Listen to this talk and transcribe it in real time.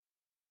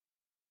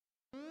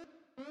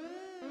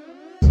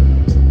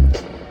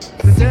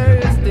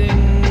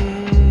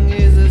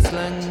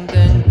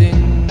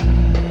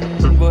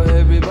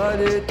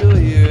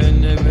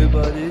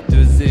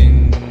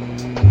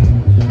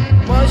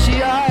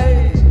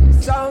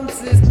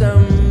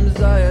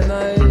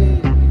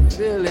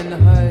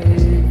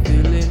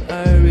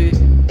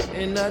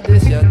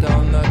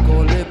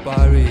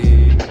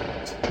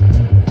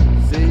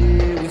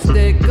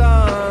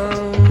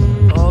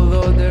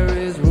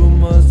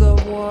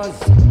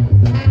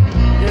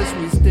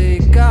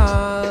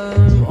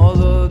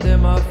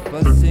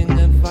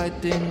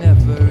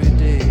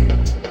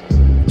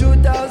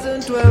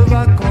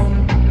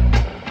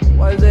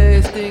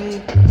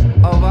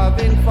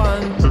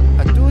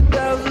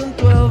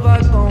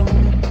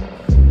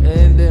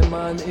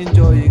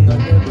enjoying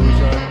an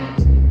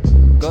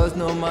illusion. Cause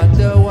no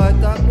matter what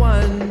I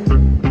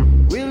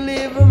want, we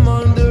live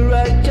among the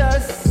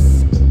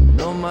righteous.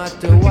 No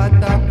matter what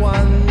I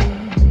want,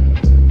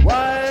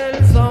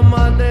 while some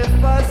of the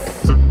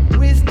fuss,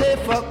 we stay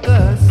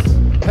focused.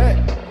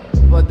 Hey,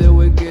 but the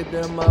wicked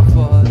them a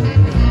fall.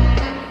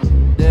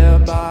 They're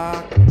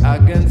back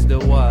against the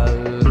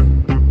wall.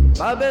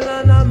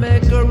 Babylon a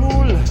make a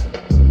rule.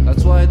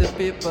 That's why the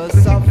people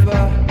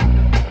suffer.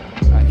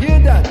 I hear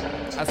that.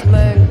 A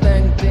slang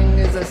thing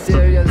is a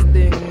serious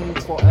thing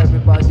for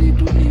everybody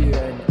to hear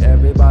and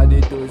everybody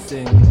to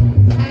sing.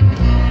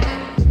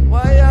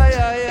 Why,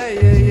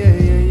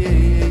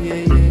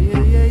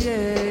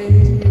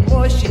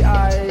 Moshi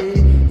I,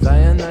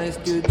 Zionite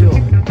Studio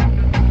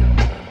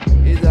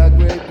is a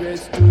great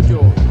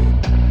studio.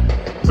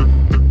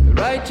 The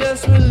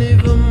righteous will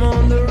live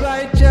among the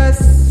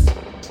righteous.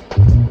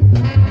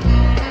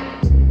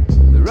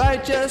 The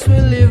righteous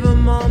will live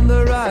among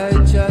the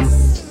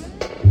righteous.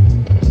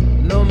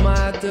 No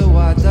matter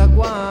what I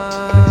want,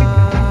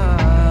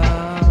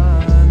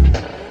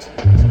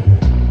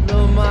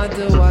 no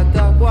matter what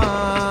I want,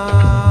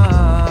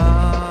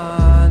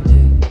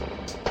 yeah.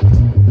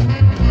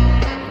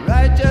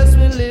 Righteous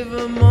will live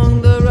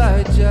among the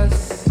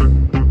righteous,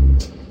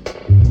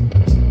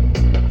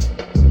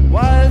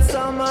 while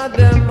some of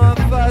them are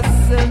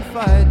fussing and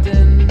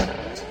fighting.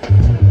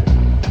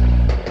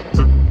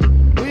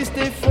 We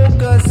stay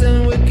focused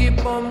and we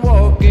keep on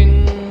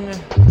walking.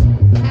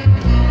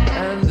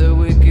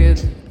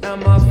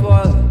 Them a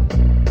fall,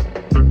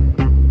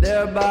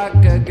 they're back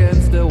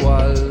against the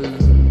wall.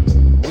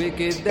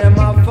 Wicked them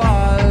a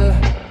fall,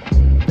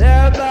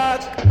 they're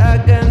back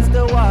against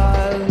the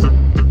wall.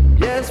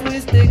 Yes, we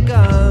stay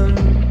calm,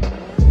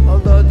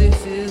 although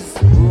this is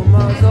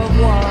rumors of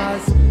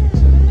wars.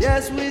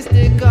 Yes, we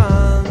stay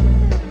calm,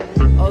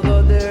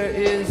 although there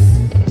is,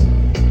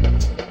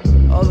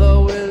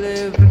 although we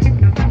live,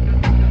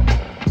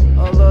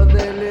 although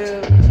they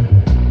live.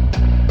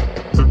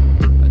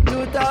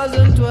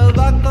 2012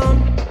 I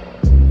come,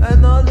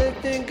 and all they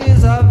think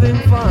is having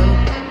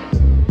fun.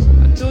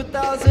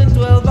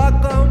 2012 I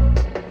come,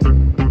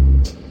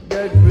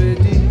 get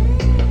ready,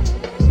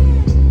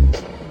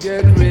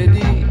 get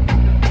ready.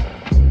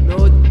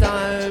 No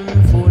time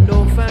for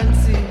no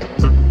fancy,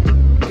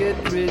 get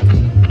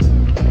ready.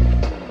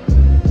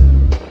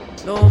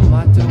 No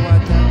matter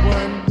what I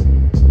want,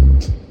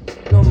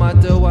 no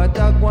matter what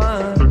I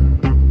want,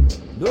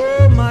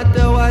 no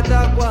matter what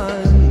I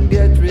want.